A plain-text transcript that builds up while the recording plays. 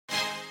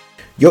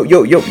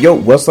Yo,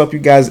 what's up, you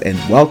guys, and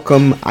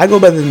welcome. I go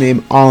by the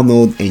name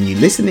Arnold, and you're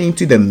listening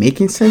to the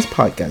Making Sense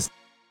podcast.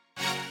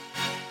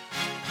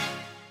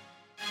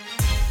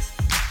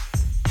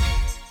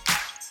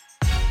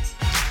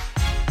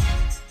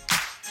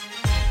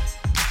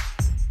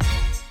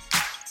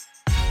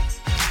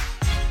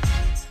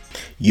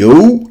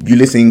 Yo, you're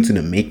listening to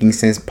the Making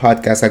Sense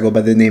podcast. I go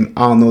by the name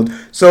Arnold.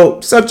 So,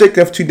 subject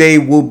of today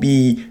will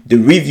be the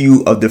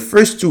review of the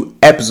first two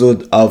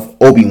episodes of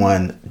Obi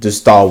Wan, the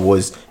Star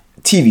Wars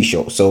TV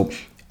show. So,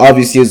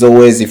 obviously, as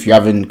always, if you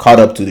haven't caught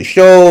up to the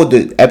show,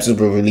 the episode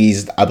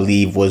released, I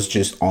believe, was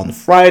just on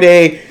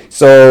Friday.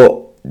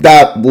 So,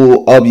 that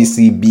will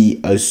obviously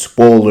be a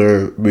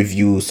spoiler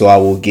review. So, I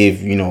will give,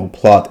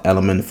 plot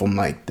element from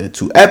like the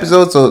two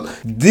episodes. So,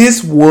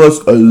 this was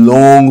a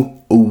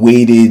long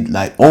awaited,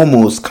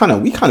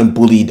 we kind of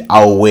bullied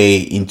our way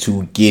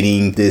into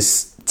getting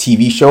this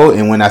TV show.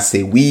 And when I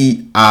say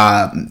we,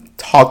 I'm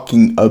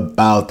talking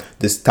about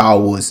the Star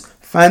Wars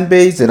fan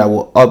base that I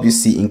will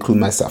obviously include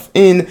myself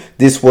in.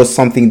 This was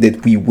something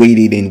that we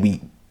waited and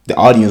the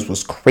audience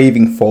was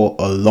craving for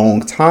a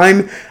long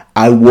time.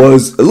 I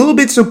was a little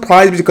bit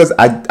surprised because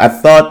I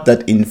thought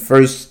that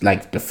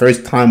the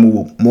first time we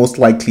will most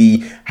likely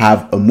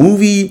have a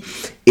movie.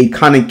 It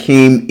kind of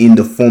came in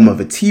the form of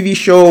a TV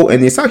show,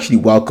 and it's actually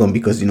welcome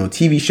because,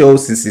 TV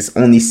shows, since it's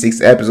only 6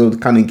 episodes,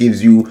 kind of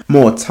gives you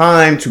more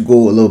time to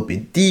go a little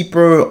bit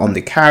deeper on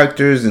the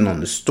characters and on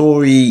the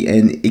story,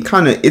 and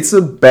it's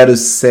a better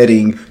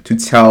setting to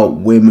tell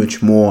way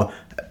much more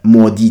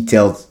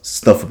detailed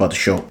stuff about the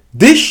show.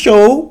 This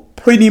show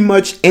pretty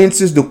much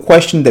answers the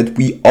question that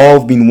we all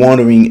have been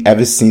wondering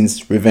ever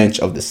since Revenge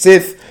of the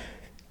Sith.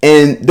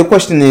 And the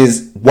question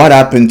is, what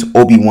happened to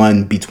Obi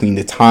Wan between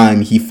the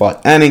time he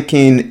fought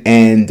Anakin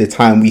and the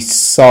time we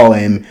saw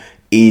him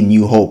in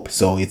New Hope?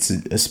 So it's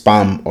a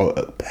span or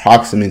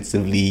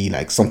approximately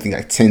something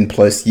like 10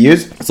 plus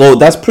years. So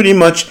that's pretty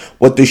much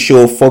what the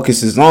show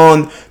focuses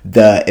on.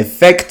 The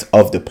effect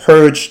of the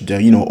Purge,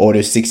 the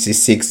Order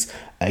 66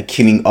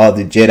 killing all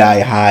the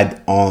Jedi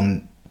had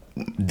on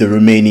the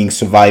remaining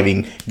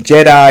surviving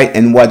Jedi,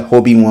 and what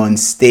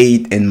Obi-Wan's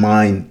state and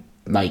mind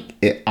right?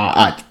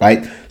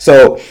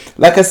 So,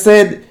 like I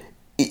said,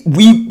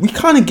 we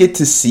kind of get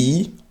to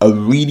see a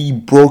really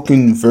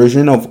broken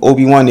version of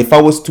Obi-Wan. If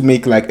I was to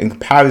make a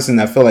comparison,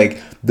 I feel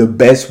like the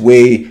best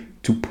way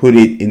to put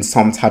it in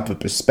some type of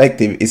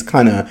perspective is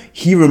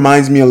he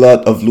reminds me a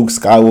lot of Luke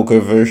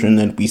Skywalker version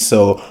that we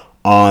saw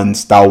on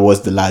Star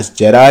Wars The Last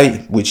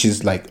Jedi, which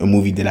is a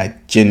movie that I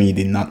genuinely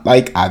did not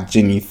like. I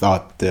genuinely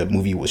thought the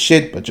movie was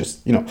shit, but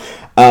just,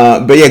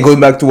 but yeah, going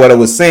back to what I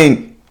was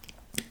saying,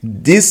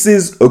 this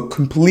is a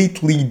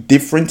completely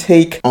different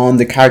take on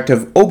the character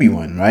of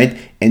Obi-Wan, right?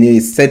 And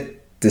it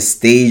set the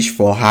stage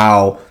for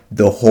how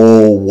the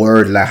whole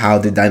world, how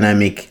the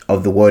dynamic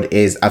of the world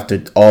is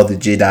after all the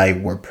Jedi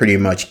were pretty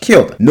much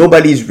killed.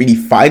 Nobody's really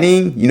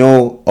fighting,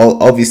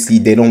 obviously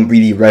they don't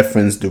really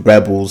reference the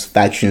rebels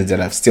factions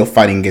that are still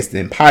fighting against the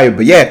Empire.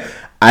 But yeah,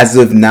 as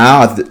of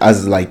now,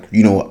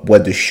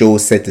 what the show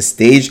set the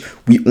stage,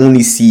 we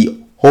only see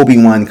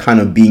Obi-Wan kind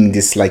of being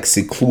this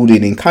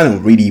secluded and kind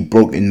of really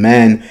broken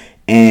man,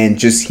 and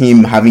just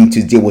him having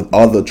to deal with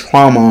all the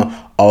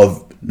trauma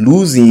of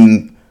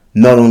losing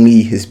not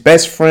only his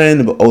best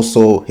friend but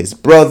also his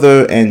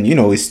brother and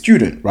his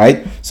student,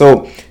 right?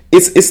 So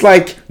it's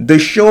like the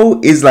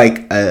show is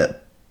a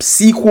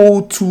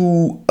sequel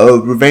to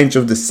Revenge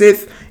of the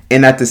Sith,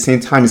 and at the same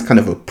time it's kind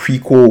of a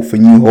prequel for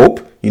New Hope,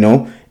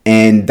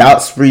 And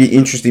that's really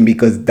interesting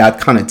because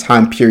that kind of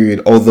time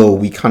period, although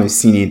we kind of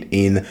seen it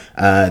in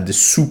the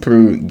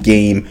super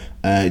game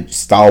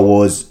Star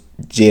Wars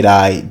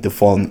Jedi The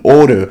Fallen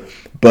Order,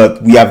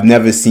 but we have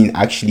never seen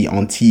actually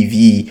on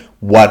TV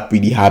what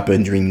really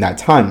happened during that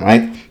time,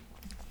 right?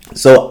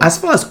 So as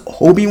far as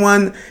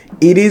Obi-Wan,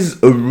 it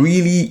is a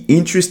really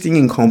interesting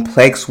and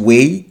complex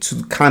way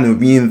to kind of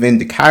reinvent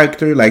the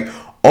character.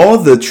 All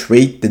the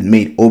trait that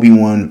made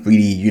Obi-Wan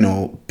really,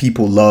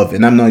 people love,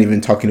 and I'm not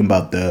even talking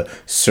about the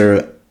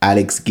Sir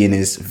Alex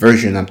Guinness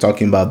version. I'm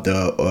talking about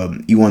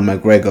the Ewan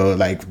McGregor,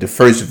 the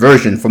first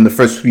version from the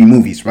first 3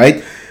 movies,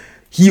 right?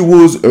 He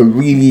was a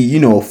really,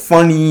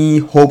 funny,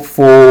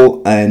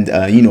 hopeful, and,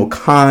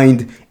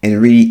 kind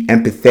and really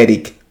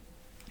empathetic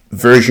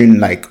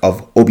version,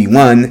 of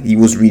Obi-Wan. He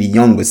was really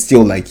young, but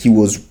still, he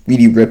was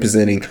really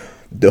representing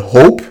the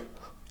hope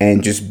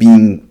and just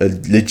being a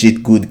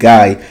legit good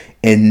guy.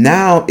 And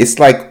now it's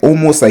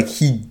almost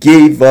he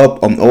gave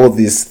up on all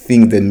this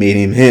thing that made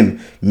him,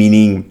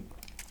 meaning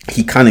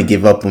he kind of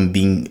gave up on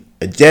being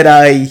a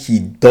Jedi. He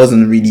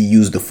doesn't really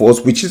use the Force,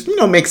 which is,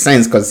 makes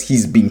sense because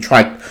he's being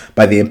tracked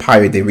by the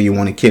Empire. They really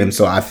want to kill him.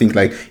 So I think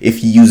if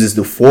he uses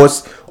the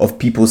Force, of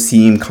people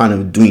see him kind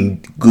of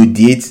doing good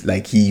deeds,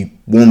 he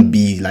won't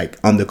be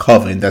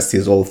undercover, and that's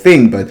his whole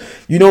thing. But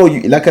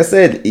like I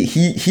said,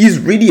 he's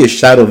really a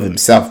shadow of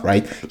himself,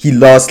 right? He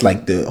lost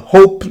the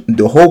hope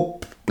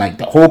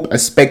the hope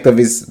aspect of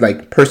his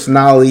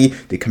personality,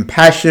 the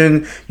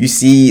compassion. You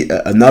see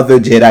another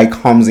Jedi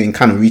comes and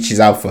kind of reaches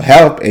out for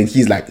help, and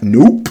he's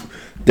nope,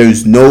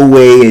 there's no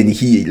way, and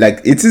he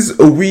like it is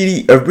a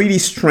really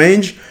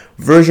strange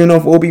version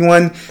of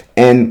Obi-Wan.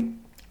 And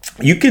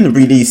you can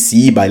really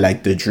see by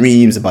like the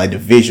dreams, by the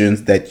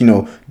visions, that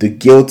the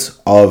guilt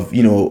of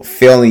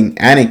failing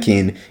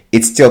Anakin,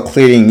 it's still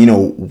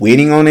clearing,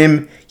 waiting on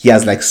him. He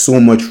has like so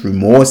much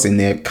remorse, and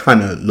they're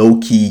kind of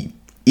low-key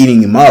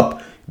eating him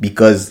up,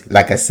 because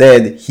like I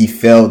said, he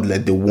failed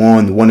like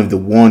one of the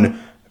one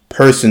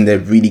person that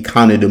really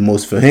counted the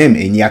most for him,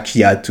 and he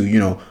actually had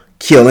to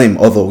kill him.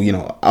 Although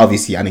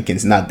obviously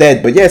Anakin's not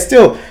dead, but yeah,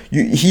 still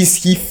he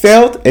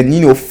failed,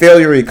 and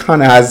failure, it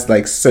kind of has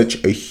like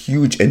such a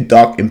huge and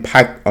dark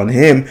impact on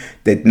him,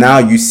 that now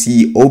you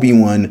see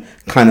Obi-Wan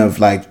kind of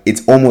like,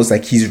 it's almost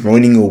like he's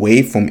running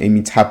away from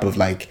any type of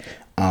like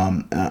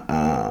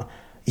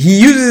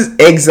he uses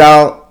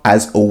exile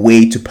as a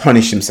way to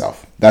punish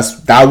himself.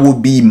 That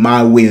would be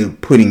my way of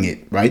putting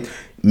it, right?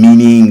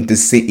 Meaning in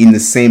the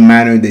same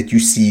manner that you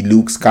see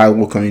Luke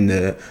Skywalker in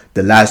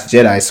the Last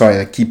Jedi. Sorry,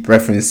 I keep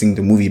referencing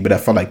the movie, but I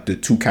felt like the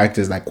two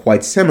characters like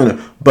quite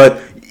similar.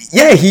 But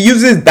yeah, he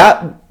uses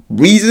that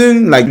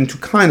reason like to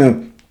kind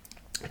of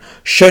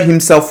shut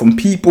himself from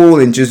people,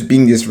 and just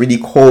being this really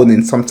cold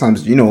and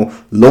sometimes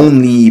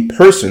lonely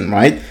person,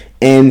 right?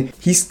 And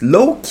he's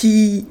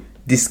low-key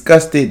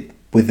disgusted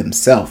with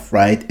himself,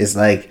 right? It's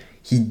like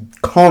he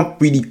can't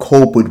really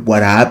cope with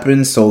what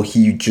happened, so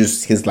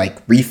his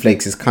like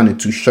reflex is kind of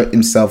to shut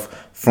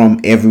himself from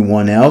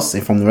everyone else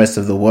and from the rest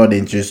of the world,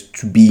 and just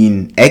to be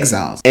in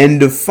exiles.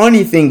 And the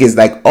funny thing is,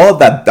 like, all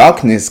that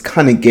darkness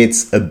kind of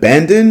gets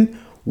abandoned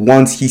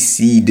once he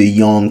see the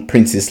young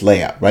Princess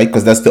Leia, right?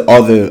 Because that's the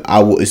other,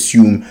 I will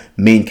assume,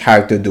 main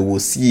character that we'll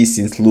see,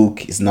 since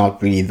Luke is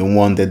not really the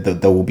one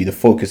that will be the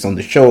focus on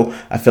the show.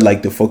 I feel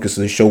like the focus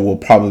of the show will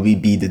probably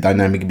be the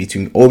dynamic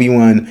between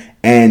Obi-Wan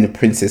and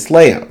Princess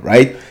Leia,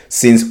 right?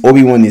 Since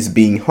Obi-Wan is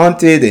being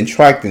hunted and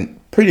tracked, and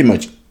pretty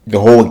much the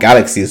whole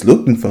galaxy is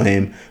looking for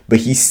him, but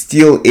he's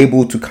still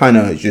able to kind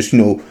of just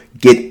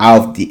get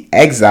out of the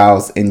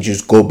exiles and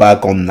just go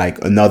back on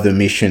like another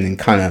mission, and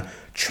kind of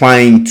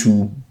trying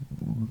to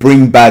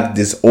bring back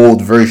this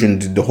old version,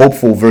 the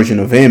hopeful version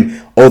of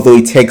him, although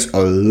it takes a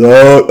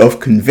lot of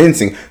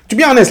convincing. To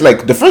be honest,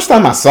 like the first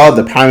time I saw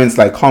the parents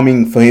like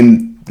coming to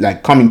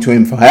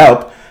him for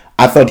help,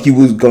 I thought he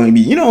was going to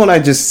be,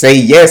 like just say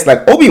yes,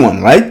 like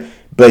Obi-Wan, right?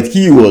 But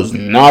he was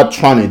not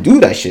trying to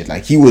do that shit.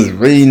 Like, he was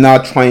really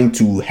not trying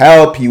to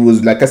help. He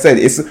was, like I said,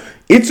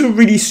 it's a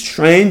really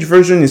strange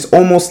version. It's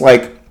almost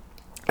like,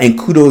 and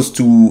kudos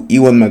to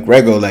Ewan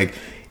McGregor, like,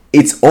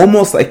 it's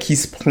almost like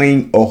he's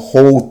playing a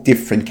whole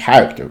different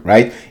character,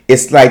 right?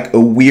 It's like a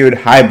weird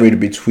hybrid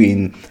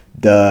between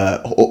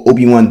the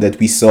Obi-Wan that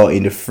we saw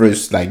in the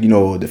first, like,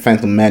 the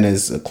Phantom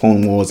Menace,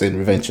 Clone Wars, and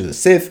Revenge of the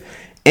Sith,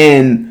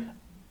 and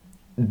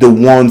the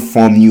one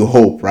from New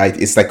Hope, right?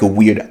 It's like a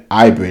weird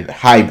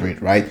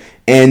hybrid, right?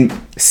 And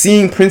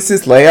seeing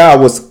Princess Leia, I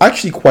was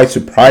actually quite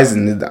surprised,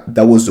 and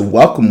that was a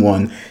welcome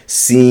one,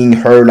 seeing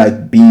her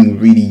like being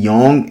really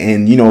young,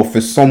 and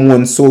for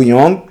someone so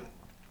young,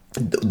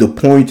 the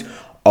point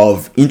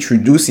of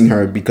introducing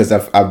her, because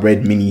I've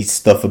read many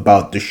stuff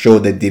about the show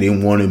that they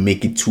didn't want to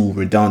make it too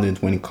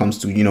redundant when it comes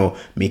to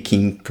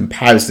making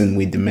comparison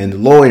with The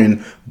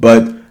Mandalorian,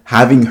 but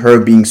having her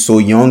being so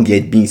young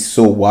yet being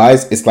so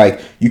wise, it's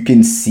like you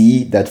can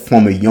see that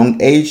from a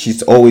young age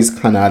she's always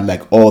kind of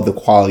like all the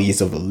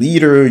qualities of a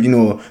leader,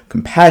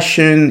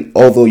 compassion,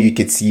 although you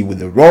could see with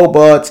the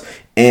robots,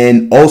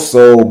 and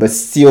also but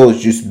still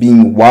just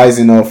being wise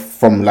enough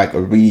from like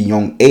a really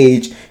young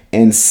age,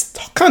 and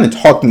kind of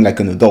talking like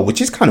an adult, which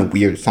is kind of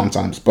weird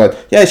sometimes.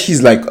 But yeah,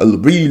 she's like a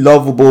really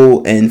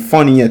lovable and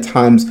funny at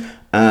times,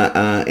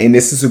 and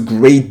this is a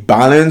great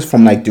balance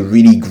from like the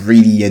really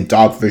gritty and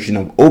dark version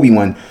of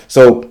Obi-Wan.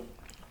 So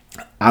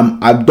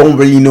I don't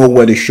really know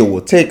where the show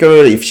will take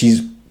her. If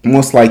she's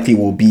most likely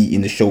will be in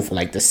the show for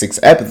like the 6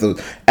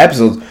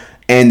 episodes,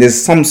 and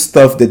there's some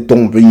stuff that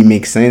don't really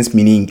make sense,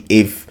 meaning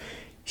if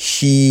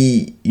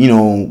she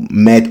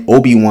met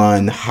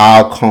Obi-Wan,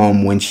 how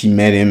come when she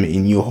met him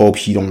in New Hope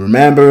she don't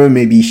remember?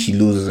 Maybe she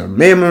loses her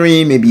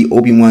memory. Maybe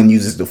Obi-Wan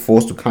uses the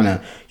Force to kind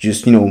of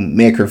just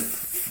make her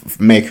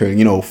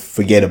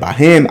forget about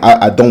him.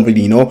 I don't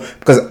really know,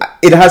 because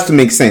it has to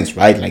make sense,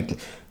 right? Like,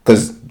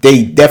 because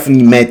they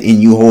definitely met in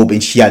New Hope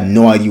and she had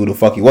no idea who the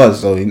fuck he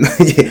was. So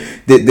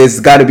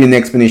there's got to be an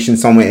explanation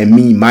somewhere.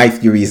 And my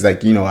theory is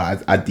like,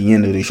 at the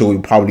end of the show,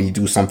 we'll probably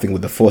do something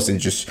with the Force and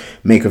just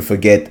make her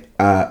forget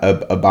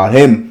about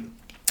him.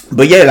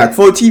 But yeah, like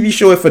for a TV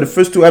show, for the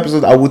first 2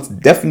 episodes, I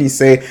would definitely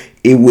say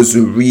it was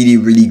a really,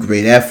 really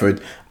great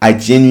effort. I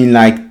genuinely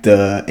liked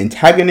the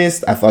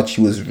antagonist. I thought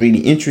she was really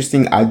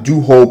interesting. I do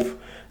hope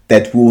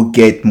that we'll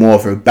get more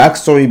of her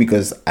backstory,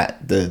 because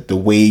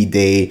the way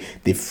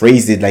they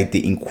phrased it, like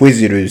the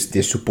Inquisitors,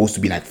 they're supposed to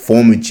be like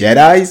former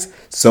Jedis.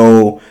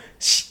 So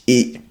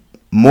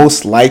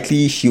most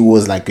likely she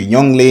was like a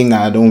youngling.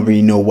 I don't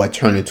really know what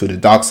turned her to the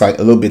dark side,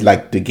 a little bit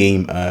like the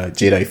game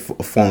Jedi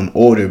Fallen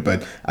Order,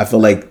 but I feel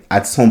like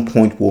at some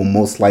point we'll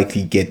most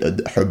likely get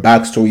her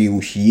backstory,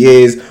 who she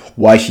is,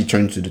 why she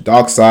turned to the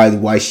dark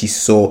side, why she's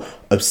so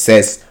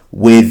obsessed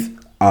with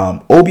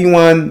Obi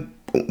Wan,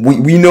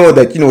 we know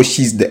that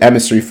she's the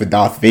emissary for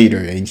Darth Vader,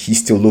 and she's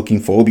still looking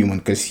for Obi Wan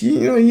because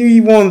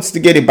he wants to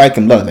get it back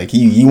in blood, like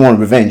he wants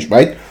revenge,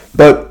 right?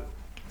 But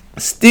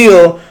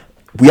still,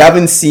 we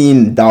haven't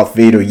seen Darth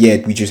Vader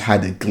yet. We just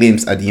had a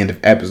glimpse at the end of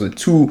episode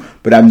 2,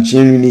 but I'm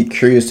genuinely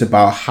curious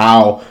about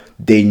how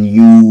the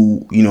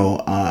new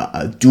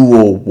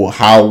duo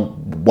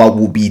what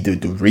will be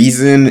the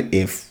reason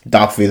if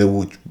Darth Vader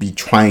would be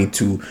trying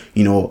to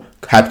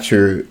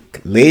capture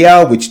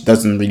Leia, which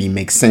doesn't really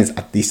make sense,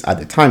 at least at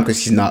the time, because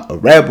she's not a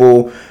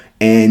rebel,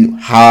 and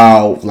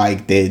how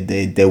like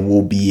they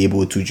will be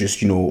able to just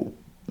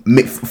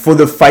for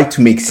the fight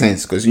to make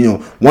sense, because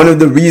one of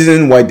the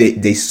reasons why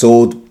they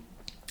sold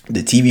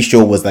the TV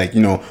show was like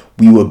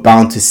we were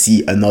bound to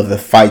see another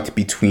fight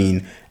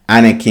between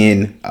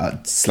Anakin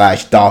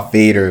 / Darth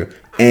Vader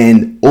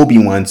and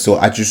Obi-Wan. So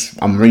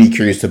I'm really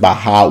curious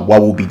about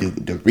what will be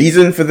the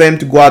reason for them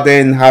to go out there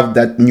and have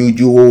that new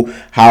duel,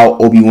 how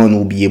Obi-Wan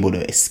will be able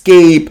to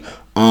escape,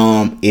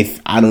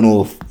 if I don't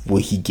know, if will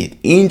he get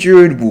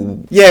injured?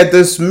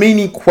 There's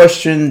many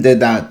questions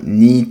that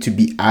need to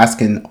be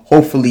asked, and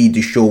hopefully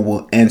the show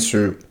will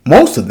answer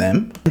most of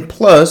them. And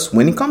plus,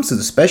 when it comes to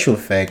the special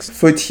effects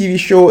for a TV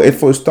show and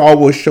for a Star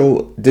Wars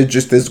show, they're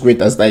just as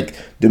great as like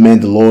The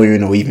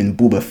Mandalorian or even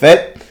Boba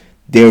Fett.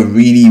 They're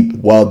really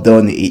well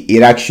done.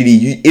 It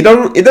actually it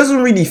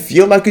doesn't really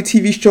feel like a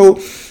TV show.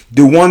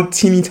 The one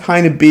teeny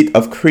tiny bit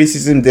of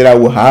criticism that I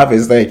will have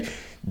is like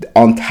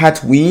on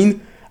Tatooine,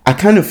 I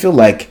kind of feel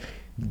like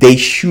they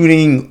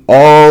shooting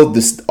all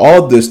the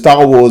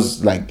Star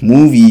Wars like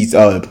movies,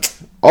 all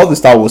the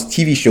Star Wars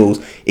TV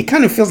shows. It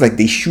kind of feels like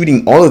they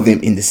shooting all of them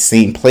in the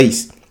same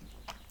place.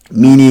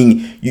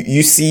 Meaning,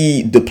 you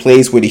see the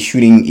place where they're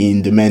shooting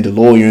in The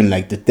Mandalorian,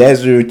 like the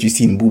desert. You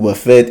see in Boba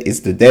Fett, it's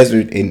the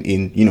desert.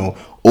 In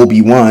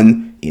Obi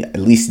Wan, at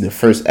least in the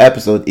first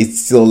episode, it's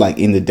still like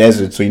in the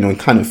desert. So it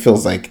kind of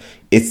feels like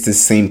it's the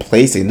same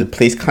place, and the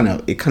place kind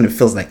of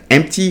feels like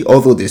empty.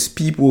 Although there's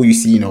people, you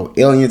see,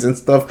 aliens and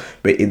stuff,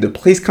 but the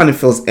place kind of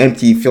feels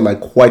empty. Feel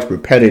like quite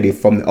repetitive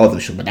from the other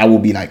show. But that will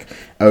be like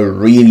a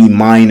really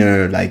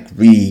minor, like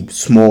really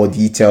small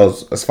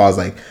details as far as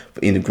like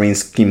in the grand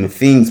scheme of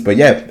things. But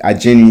yeah, I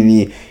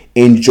genuinely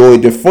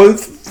enjoyed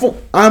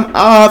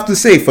I have to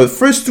say, for the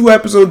first 2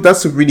 episodes,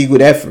 that's a really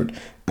good effort.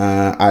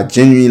 I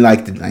genuinely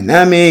like the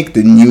dynamic,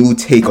 the new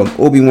take on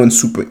Obi-Wan,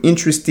 super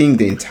interesting,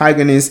 the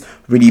antagonist,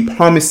 really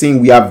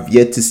promising. We have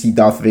yet to see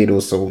Darth Vader,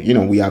 so,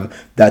 we have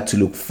that to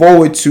look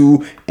forward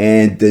to,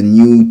 and the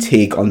new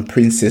take on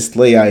Princess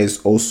Leia is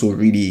also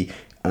really,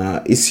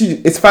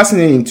 it's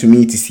fascinating to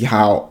me to see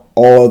how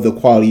all the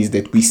qualities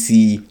that we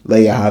see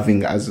Leia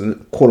having as a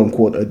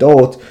quote-unquote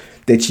adult,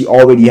 that she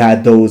already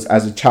had those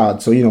as a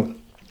child, so,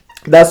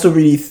 that's a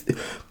really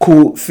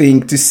cool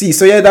thing to see.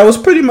 So yeah, that was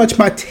pretty much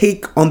my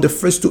take on the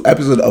first 2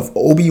 episodes of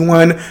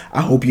Obi-Wan. I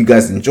hope you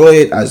guys enjoy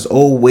it. As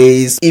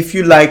always, if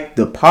you like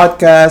the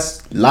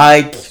podcast,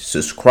 like,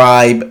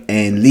 subscribe,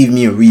 and leave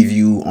me a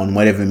review on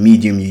whatever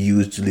medium you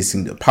use to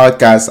listen to the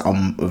podcast.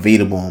 I'm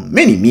available on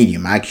many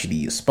medium,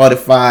 actually.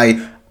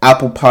 Spotify,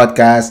 Apple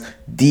Podcasts,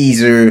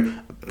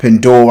 Deezer,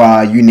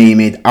 Pandora, you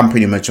name it. I'm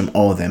pretty much on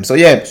all of them. So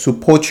yeah,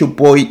 support your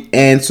boy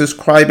and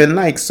subscribe and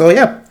like. So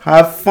yeah,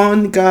 have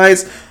fun,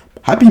 guys.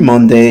 Happy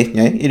Monday.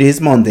 Yeah, it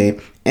is Monday.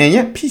 And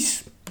yeah,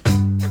 peace.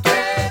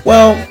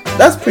 Well,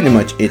 that's pretty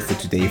much it for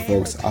today,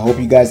 folks. I hope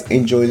you guys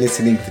enjoy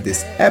listening to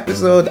this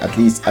episode, at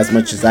least as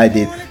much as I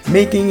did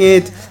making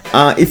it.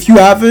 If you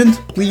haven't,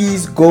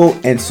 please go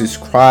and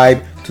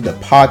subscribe to the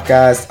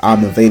podcast.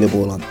 I'm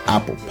available on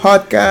Apple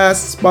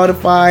Podcasts,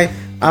 Spotify,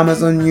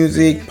 Amazon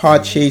Music,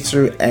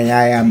 Podchaser, and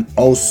I am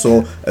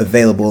also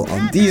available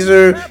on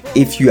Deezer.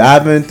 If you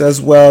haven't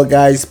as well,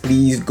 guys,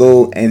 please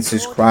go and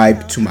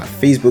subscribe to my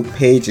Facebook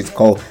page. It's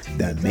called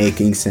The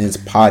Making Sense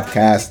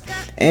Podcast.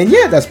 And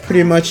yeah, that's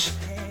pretty much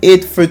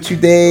it for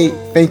today.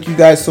 Thank you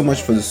guys so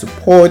much for the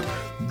support.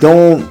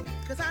 Don't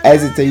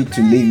hesitate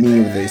to leave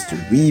me, whether it's a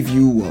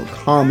review or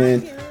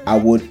comment. I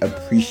would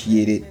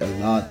appreciate it a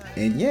lot.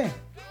 And yeah,